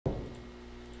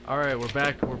Alright, we're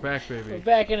back. We're back, baby. We're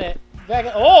back in it. Back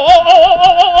in.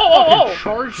 Oh!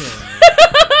 Charging.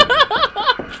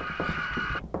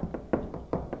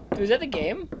 Dude, is that the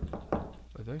game?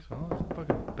 I think so. It's a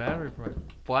fucking battery for my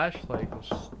flashlight was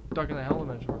stuck in the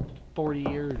element for 40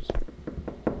 years.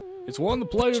 It's 1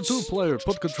 player, 2 player.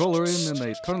 Put controller in and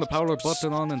they turn the power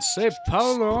button on and say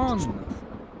power on.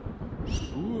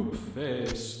 Spook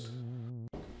faced.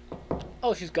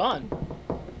 Oh, she's gone.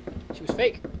 She was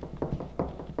fake.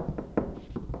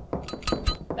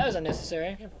 That was unnecessary.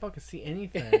 I can't fucking see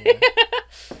anything.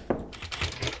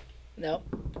 Nope.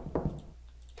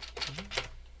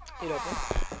 It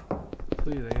open.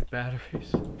 Please, I need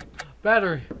batteries.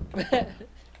 Battery!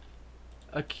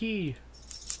 A key.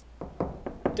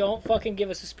 Don't fucking give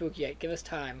us a spook yet. Give us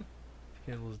time.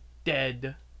 Candle's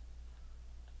dead.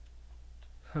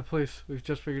 Please, we've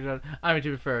just figured it out. I mean,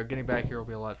 to be fair, getting back here will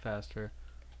be a lot faster.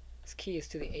 This key is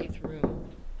to the 8th room.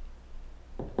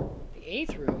 The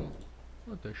 8th room?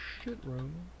 What the shit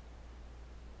room?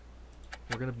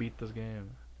 We're gonna beat this game.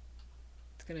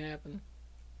 It's gonna happen.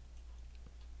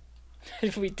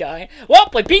 If we die, well,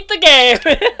 we beat the game.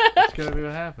 It's gonna be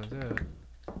what happens, yeah.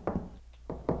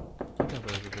 I think that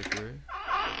was a victory.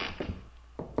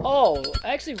 Oh,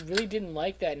 I actually really didn't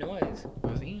like that noise. It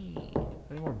was any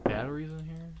more batteries in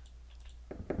here?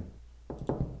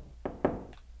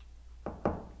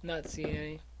 Not seeing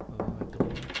any.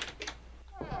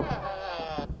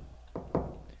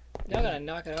 Now I gotta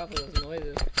knock it off with those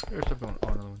noises. There's stuff going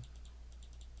on. One.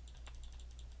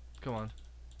 Come on.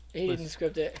 He didn't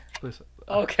script it. Please.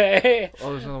 Okay.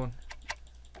 Oh, there's another one.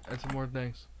 And some more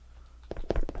things.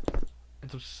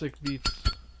 And some sick beats.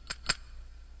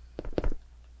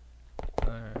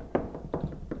 Alright.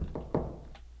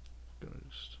 Gonna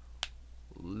just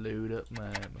load up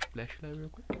my flashlight real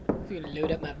quick. You can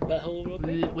load up my butthole real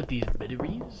quick. With these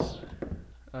batteries.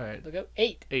 Alright. Look up.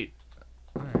 8. 8.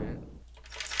 Alright.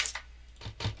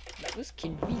 That was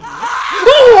convenient.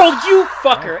 Oh, you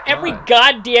fucker! Oh, Every God.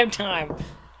 goddamn time.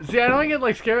 See, I don't get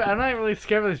like scared. I'm not really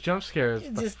scared of these jump scares.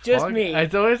 Just me. I'm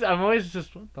always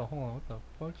just what the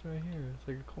fuck's right here? It's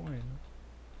like a coin.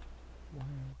 Wow.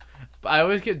 But I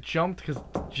always get jumped because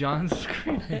John's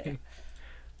screaming.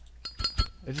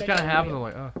 It just kind of happens. I'm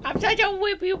like, oh. I'm such a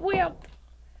whippy whip.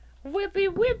 Whippy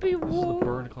whippy This is the whoop.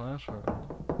 burned classroom.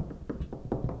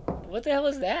 What the hell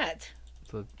is that?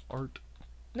 It's an art.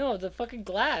 No, the fucking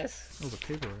glass. Oh, the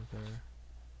paper right there.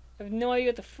 I have no idea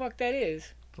what the fuck that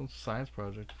is. Some science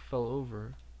project fell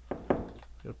over.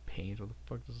 Got paint. What the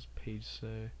fuck does this page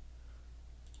say?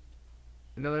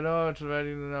 Another note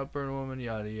writing an outburn woman.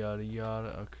 Yada yada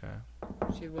yada. Okay.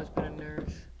 She was been a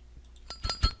nurse.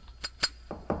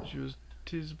 She was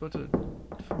tis but a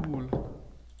fool.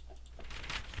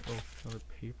 Oh, another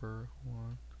paper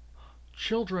one.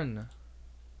 Children.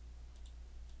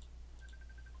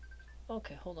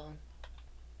 Okay, hold on.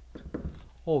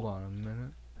 Hold on a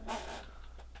minute.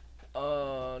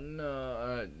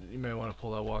 No. You may want to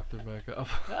pull that walkthrough back up.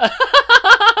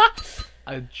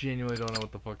 I genuinely don't know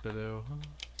what the fuck to do.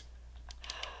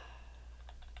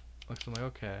 Looks like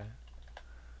okay.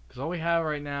 Because all we have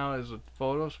right now is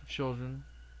photos of children.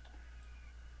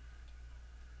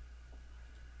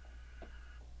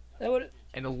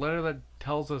 And a letter that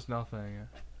tells us nothing.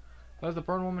 As the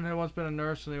burned woman had once been a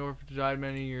nurse and the orphan died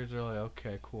many years earlier.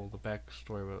 Okay, cool. The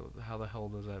backstory, but how the hell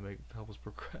does that help us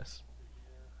progress?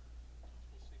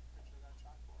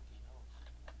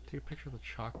 Take a picture of the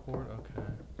chalkboard? Okay.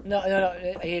 No.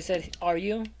 He said, are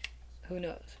you? Who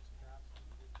knows?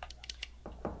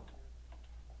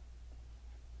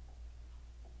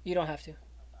 You don't have to.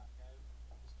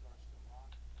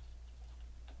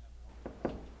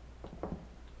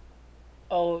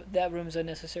 Oh, that room's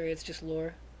unnecessary. It's just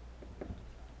lore.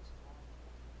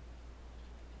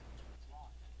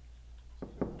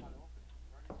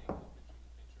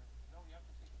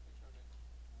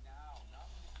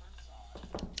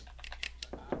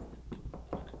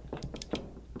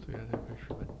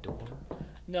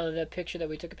 No, that picture that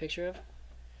we took a picture of.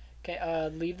 Okay,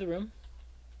 leave the room.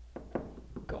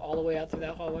 Go all the way out through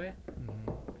that hallway.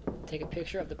 Mm-hmm. Take a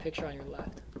picture of the picture on your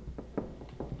left.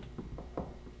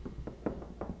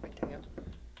 Right there, yep.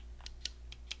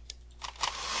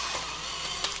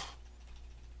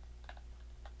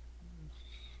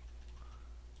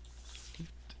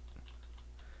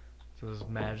 So this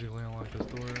magically unlock this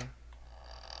door.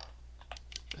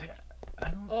 I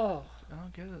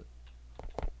don't get it.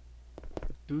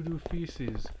 Doo-doo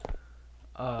feces.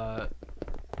 Oh,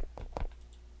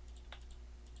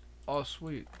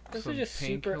 sweet. This Some is just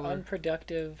super painkiller.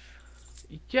 unproductive.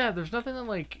 Yeah, there's nothing that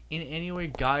like in any way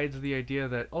guides the idea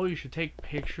that oh you should take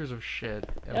pictures of shit.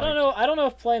 And, I don't know. I don't know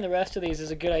if playing the rest of these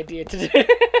is a good idea to do.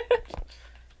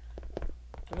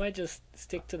 We might just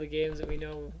stick to the games that we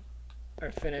know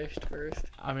are finished first.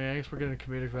 I mean, I guess we're getting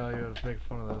comedic value out of making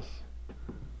fun of this.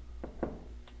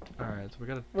 All right, so we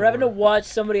got a. We're having to door. watch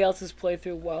somebody else's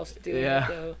playthrough whilst doing Yeah. it,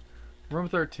 though. Room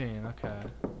 13. Okay.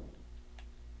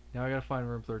 Now I gotta find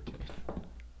room 13.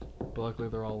 But luckily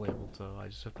they're all labeled, so I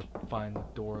just have to find the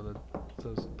door that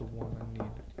says the one I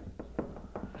need.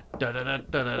 Da da da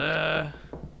da da da.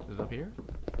 Is it up here?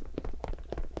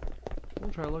 We'll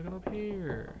try looking up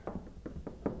here.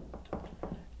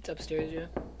 It's upstairs, yeah.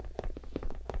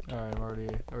 Alright, I'm already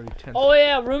 10. Oh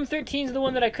yeah, room 13 is the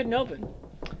one that I couldn't open.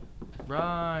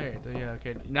 Right. Yeah,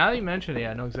 okay. Now that you mention it,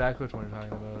 yeah, I know exactly which one you're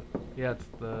talking about. Yeah, it's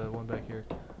the one back here.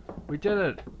 We did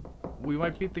it! We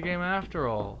might beat the game after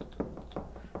all.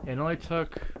 It only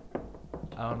took...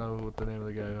 I don't know what the name of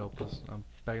the guy who helped us. I'm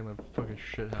back in the fucking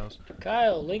shit house.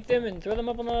 Kyle, link them and throw them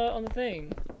up on the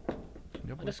thing.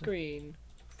 Yep, On the screen.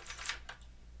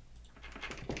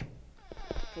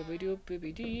 Boobie doo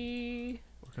boobie dee.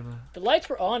 We're gonna... The lights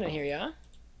were on in here, yeah?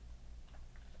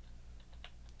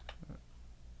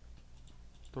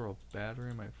 throw a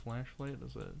battery in my flashlight.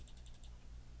 Is it?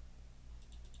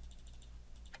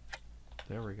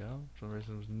 There we go. For some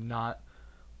reason, it was not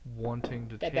wanting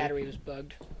to That take. battery was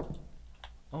bugged.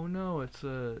 Oh no! It's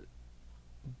a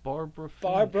Barbara. Finch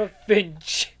Barbara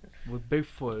Finch. with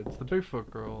Bigfoot. It's the Bigfoot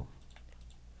girl.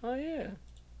 Oh yeah.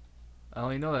 I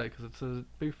only know that because it says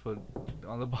Bigfoot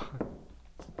on the bottom.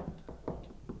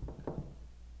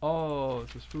 Oh,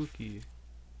 it's a spooky.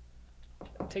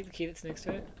 Take the key that's next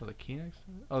to it. Oh, the key next to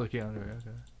it? Oh, the key under it. Okay.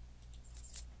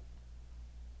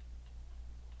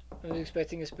 I was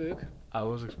expecting a spook. I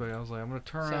was expecting. I was like, I'm gonna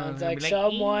turn around. Sounds and like be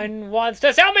someone wants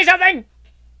to sell me something!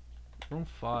 Room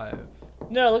 5.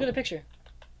 No, look at the picture.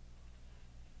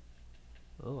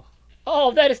 Ugh.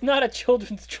 Oh, that is not a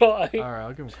children's toy. Alright,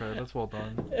 I'll give him credit. That's well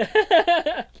done.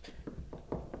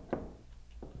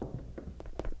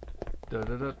 Da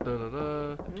da da da da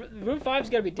da. Room 5's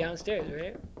gotta be downstairs,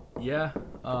 right? Yeah.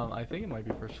 I think it might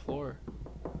be first floor.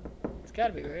 It's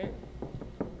gotta be, right?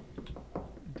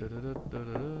 Da da da da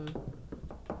da da.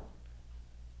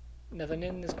 Nothing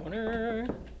in this corner.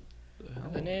 The hell?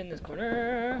 Nothing in this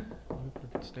corner. Let me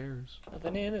put stairs.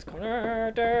 Nothing in this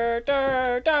corner. Dur,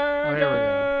 dur, dur, Oh, here we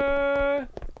dur.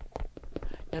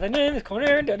 Nothing in this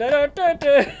corner. Dur, dur, dur,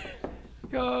 dur.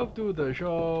 Come to the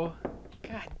show.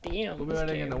 God damn. We'll be this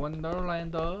riding in game. the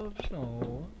wonderland of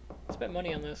snow. Spent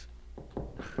money on this.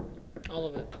 All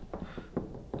of it.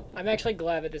 I'm actually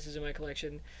glad that this is in my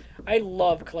collection. I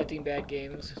love collecting bad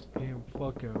games. This game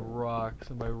fucking rocks,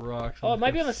 and by rocks. Oh, it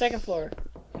might be on the second floor.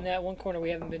 In that one corner we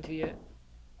haven't been to yet.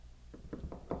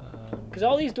 Because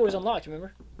all these doors unlocked,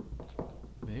 remember?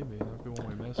 Maybe that'd be one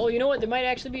we missed. Oh, you know what? There might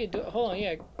actually be a door. Hold on,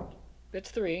 yeah.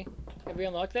 That's 3. Have we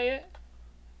unlocked that yet?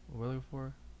 What were we looking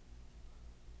for?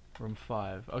 Room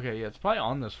 5. Okay, yeah, it's probably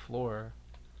on this floor.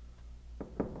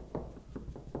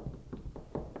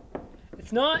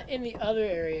 It's not in the other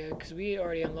area because we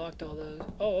already unlocked all those.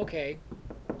 Oh, okay.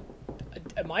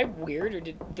 Am I weird or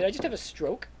did I just have a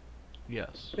stroke?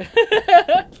 Yes.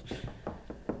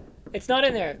 It's not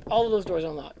in there. All of those doors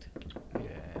unlocked. Yeah.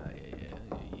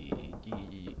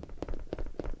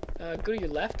 Go to your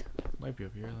left. Might be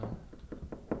up here though.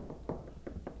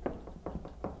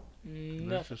 There's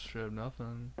Nothing. just straight up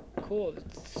nothing. Cool.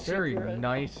 It's Very super,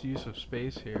 nice use of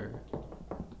space here.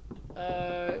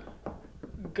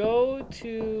 Go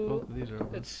to. Both of these are open.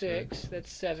 That's 6.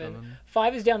 That's 7. 7.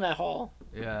 5 is down that hall.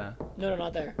 Yeah. No,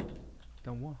 not there.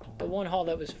 Down what hall? The one hall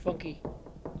that was funky.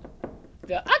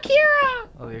 The Akira.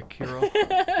 Oh, the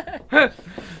Akira.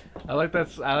 I like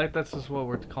that's just what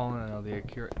we're calling it now, the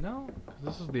Akira. No, 'cause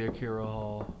this is the Akira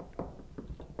hall.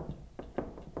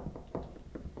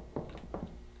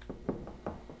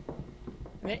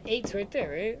 Man, 8's right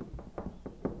there, right?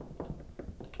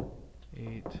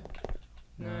 8,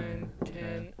 9,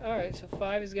 10. Alright, so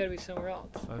 5 has got to be somewhere else.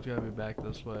 I've got to be back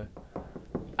this way.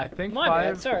 I think My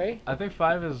 5. bad, sorry. I think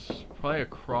 5 is probably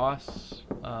across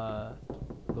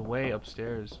the way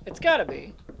upstairs. It's got to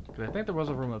be. 'Cause I think there was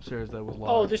a room upstairs that was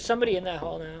locked. Oh, there's somebody in that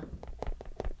hall now.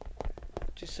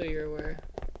 Just so you're aware.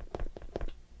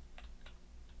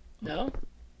 No?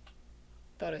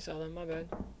 Thought I saw them, my bad.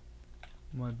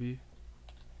 Might be.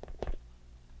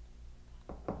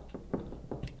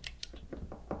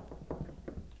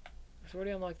 I've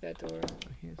already unlocked that door.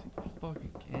 I can't see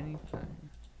fucking anything.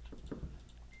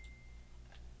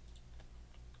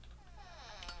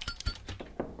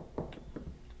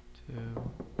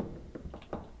 Two.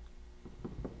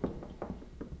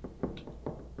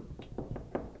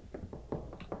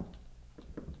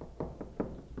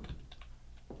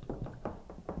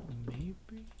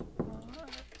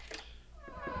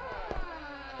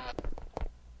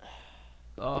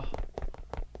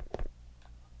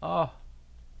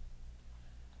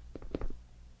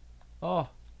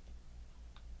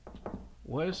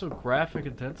 is so graphic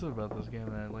intensive about this game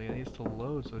that like it needs to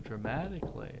load so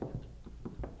dramatically?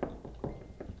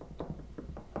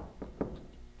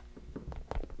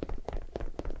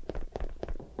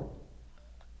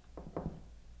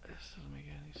 This doesn't make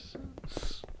any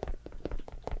sense.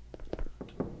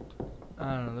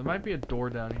 I don't know. There might be a door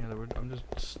down here that I'm just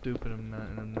stupid and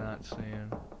I'm not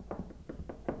seeing.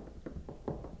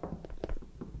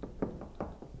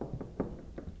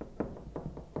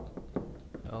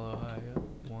 Hello, hi, yeah,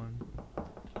 one.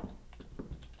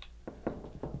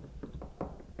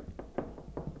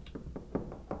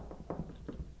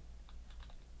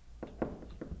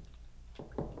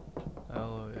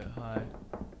 Hello, yeah, hi.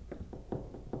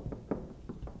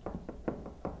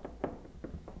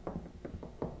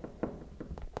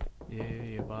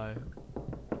 Yeah, bye.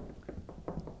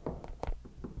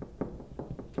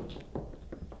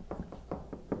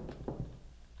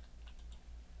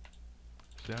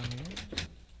 Down here?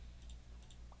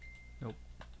 Nope.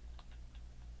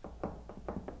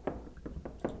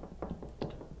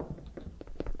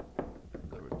 Is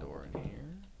there a door in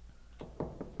here?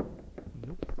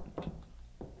 Nope.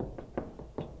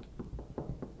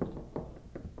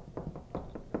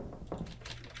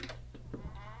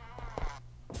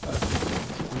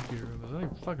 Spooky room. Is there any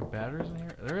fucking batteries in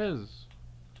here? There is.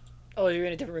 Oh, you're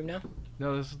in a different room now?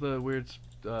 No, this is the weird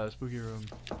spooky room.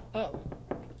 Oh.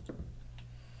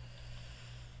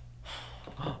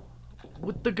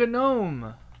 With the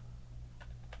gnome.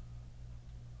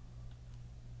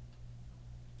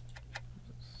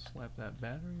 Slap that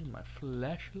battery in my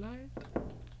flashlight.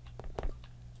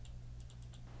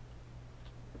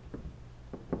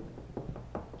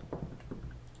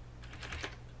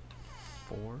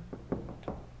 Four.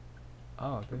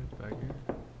 Oh, I think it's back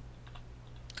here.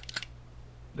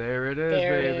 There it is,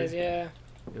 There baby. it is, yeah.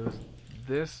 It was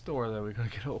this door that we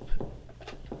couldn't get open.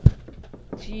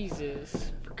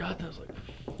 Jesus. Forgot there was like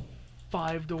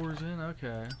 5 doors in.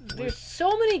 Okay. There's so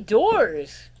many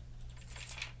doors.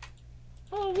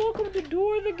 Oh, welcome to the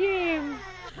door of the game.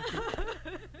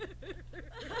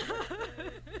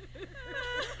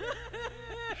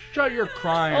 Shut your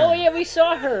crying. Oh yeah, we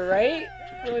saw her, right?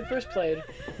 When we first played.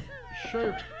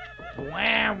 Shut your...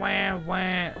 Wah, wah,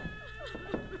 wah.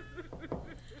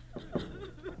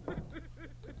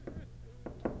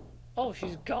 Oh,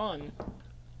 she's gone.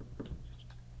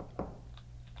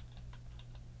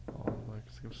 Oh, like,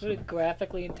 What a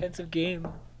graphically intensive game.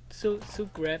 So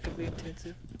graphically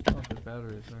intensive. oh, the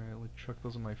batteries. Alright, let's chuck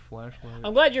those in my flashlight.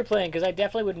 I'm glad you're playing, because I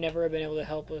definitely would never have been able to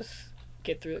help us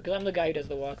get through it. Because I'm the guy who does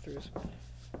the walkthroughs.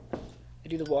 I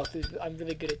do the walkthroughs. I'm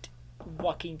really good at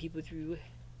walking people through.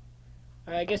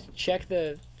 Alright, I guess check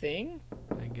the thing?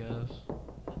 I guess.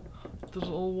 There's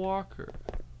a little walker.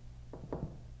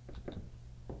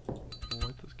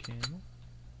 Light this candle.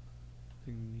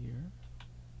 Thing near.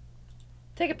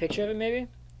 Take a picture of it, maybe?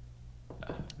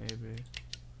 Maybe.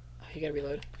 Oh, you gotta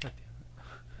reload. God damn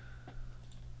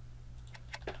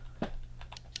it.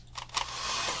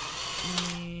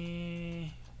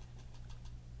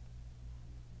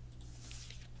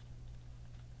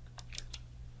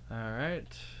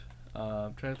 Alright.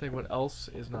 I'm trying to think what else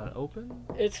is not open.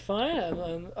 It's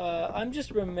fine. I'm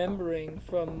just remembering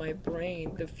from my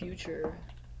brain the future.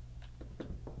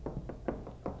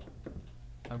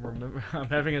 I'm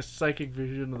having a psychic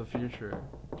vision of the future.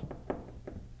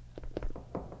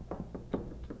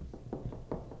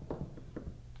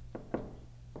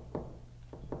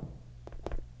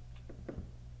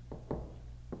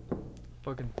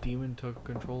 Fucking demon took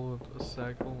control of a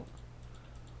sack full.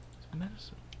 It's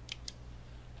medicine.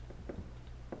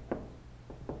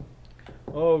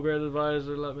 Oh, great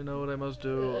advisor, let me know what I must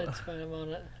do. It's fine. I'm on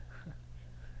it.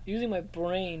 Using my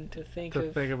brain to think To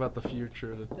of. think about the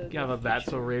future. the Have a That's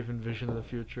So future. Raven vision of the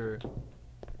future.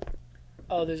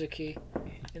 Oh, there's a key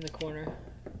in the corner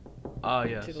Ah,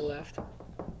 yes. to the left.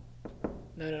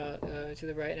 No, to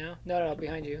the right now. No,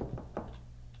 behind you.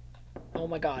 Oh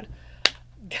my God.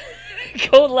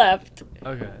 Go left.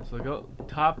 Okay, so go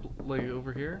top, like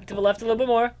over here. To the left a little bit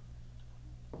more.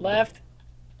 Left.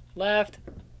 Left.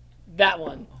 That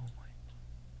one. Oh my.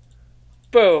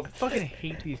 Boom. I fucking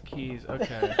hate these keys.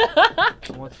 Okay.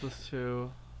 What's this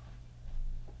to?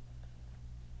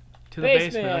 To the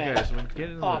basement. Basement. Okay, so we get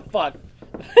into Oh the, fuck.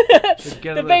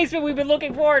 get The to basement we've been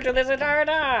looking forward to this entire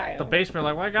time. the basement.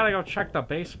 Like, well, I gotta go check the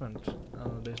basement. Oh,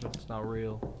 the basement's not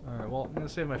real. All right. Well, I'm gonna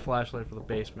save my flashlight for the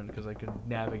basement because I can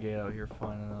navigate out here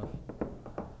fine enough.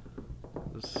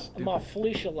 This My stupid-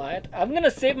 flashlight. I'm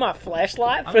gonna save my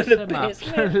flashlight I'm for gonna the save my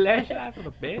basement. flashlight for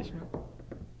the basement.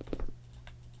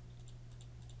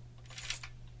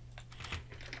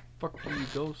 Fuck you,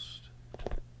 ghost.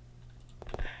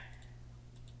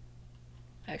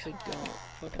 I actually don't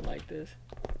fucking like this.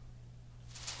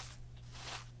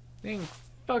 Dang,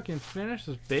 fucking finish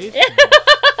this basement.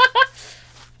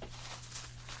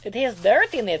 It has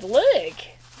dirt in it, look!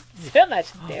 So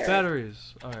much dirt.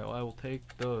 Batteries. Alright, well, I will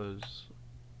take those.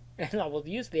 And I will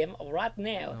use them right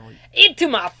now. No, Into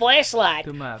my flashlight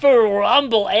to my- for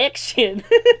rumble action.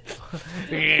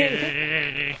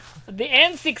 The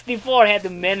N64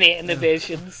 had many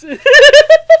innovations.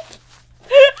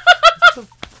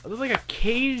 There's like a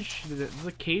cage. There's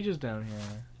like cages down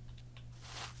here.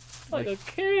 Like a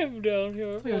cave down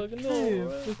here. Like a Like, cave. no,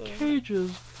 There's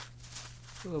cages.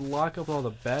 Gonna lock up all the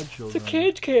bad children. it's a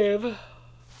cage cave.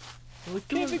 Like,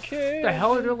 Cave, what cave. the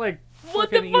hell are there like?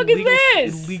 What the fucking fuck illegal,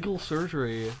 is this? Illegal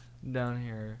surgery down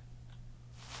here.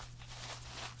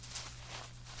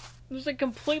 There's like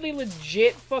completely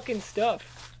legit fucking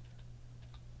stuff.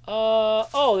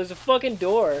 Oh, there's a fucking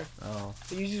door Oh,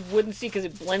 that you just wouldn't see because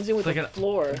it blends in with It's the like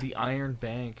floor. the Iron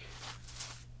Bank.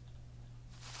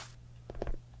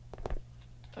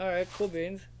 Alright, cool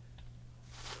beans.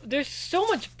 There's so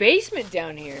much basement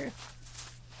down here.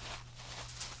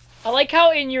 I like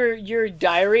how in your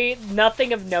diary,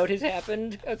 nothing of note has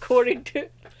happened according to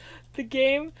the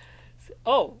game.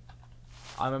 Oh,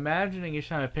 I'm imagining each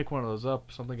time I pick one of those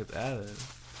up, something gets added.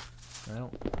 I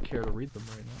don't care to read them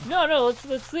right now. no,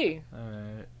 let's see.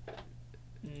 Alright.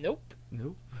 Nope.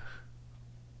 Nope.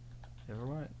 Never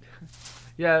mind.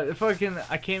 Yeah,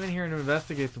 I came in here to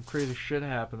investigate some crazy shit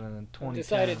happening in 2010.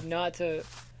 Decided not to.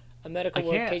 A medical I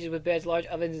ward, can't. cages with beds, large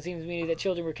ovens. It seems to me that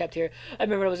children were kept here. I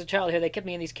remember when I was a child here. They kept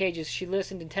me in these cages. She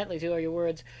listened intently to all your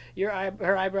words.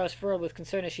 Her eyebrows furrowed with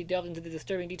concern as she delved into the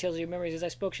disturbing details of your memories. As I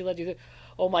spoke, she led you through.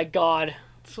 Oh my God.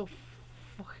 So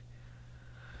fuck.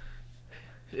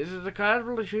 Is it a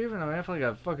casual achievement? I mean, I feel like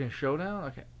a fucking showdown.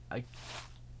 Okay, I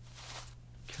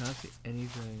cannot see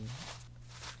anything.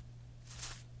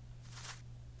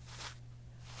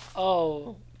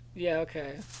 Oh, yeah.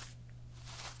 Okay.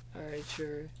 All right,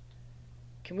 sure.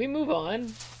 Can we move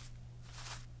on?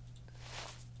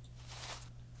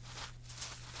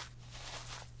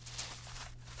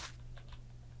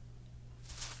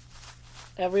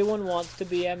 Everyone wants to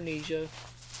be Amnesia.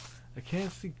 I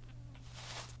can't see.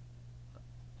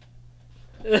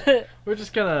 We're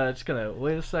just gonna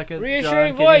wait a second. Reassuring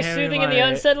John, can you voice, hand me soothing in the my-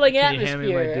 unsettling can you hand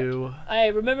me my atmosphere. due? I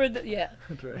remember that. Yeah,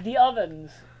 That's right. the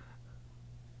ovens.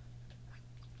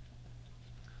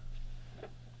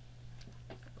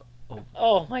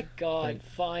 Oh my God! Thank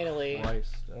Finally.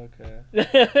 Christ.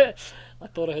 Okay. I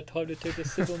thought I had time to take a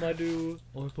sip of my dew.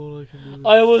 I thought I could do this.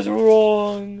 I was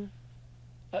wrong.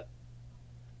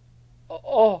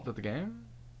 Oh. Is that the game?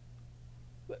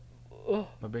 Oh.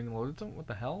 Am I being loaded something? What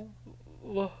the hell?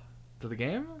 Oh. Is that the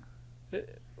game? Is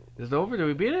it over? Did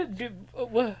we beat it?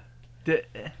 What? Did...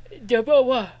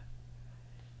 What?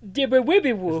 Dibba wibby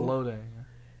It's woo. loading.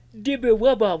 Dibba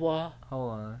wabba wah.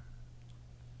 Hold on.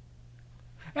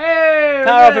 Hey!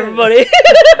 Power up, everybody.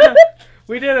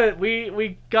 We did it.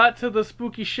 We got to the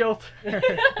spooky shelter. It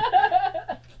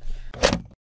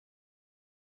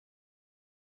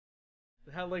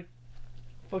had like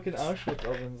fucking Auschwitz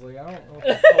ovens. Like I don't know what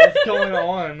the hell is going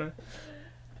on.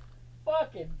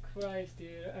 Fucking Christ,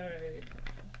 dude. Alright.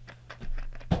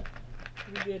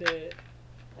 We did it.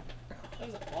 That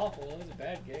was awful. That was a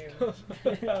bad game.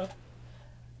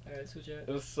 Alright, switch out. It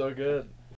was so good.